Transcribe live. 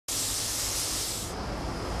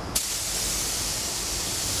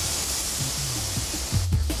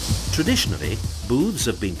Traditionally, booths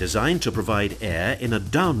have been designed to provide air in a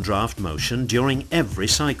downdraft motion during every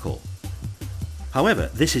cycle. However,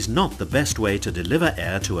 this is not the best way to deliver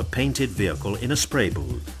air to a painted vehicle in a spray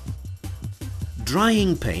booth.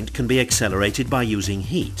 Drying paint can be accelerated by using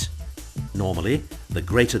heat. Normally, the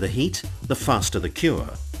greater the heat, the faster the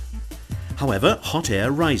cure. However, hot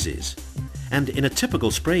air rises, and in a typical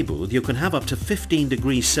spray booth you can have up to 15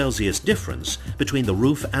 degrees Celsius difference between the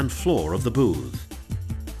roof and floor of the booth.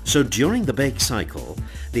 So during the bake cycle,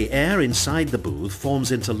 the air inside the booth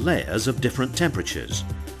forms into layers of different temperatures,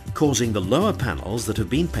 causing the lower panels that have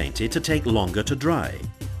been painted to take longer to dry.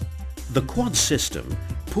 The quad system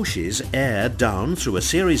pushes air down through a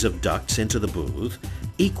series of ducts into the booth,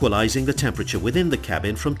 equalizing the temperature within the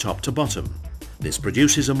cabin from top to bottom. This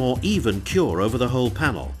produces a more even cure over the whole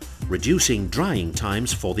panel, reducing drying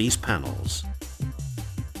times for these panels.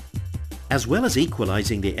 As well as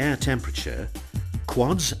equalizing the air temperature,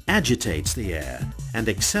 Quads agitates the air and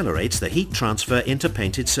accelerates the heat transfer into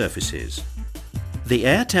painted surfaces. The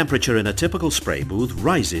air temperature in a typical spray booth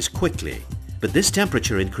rises quickly, but this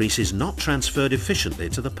temperature increase is not transferred efficiently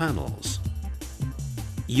to the panels.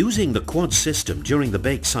 Using the quad system during the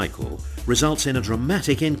bake cycle results in a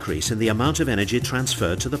dramatic increase in the amount of energy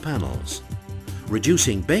transferred to the panels,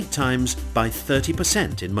 reducing bake times by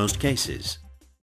 30% in most cases.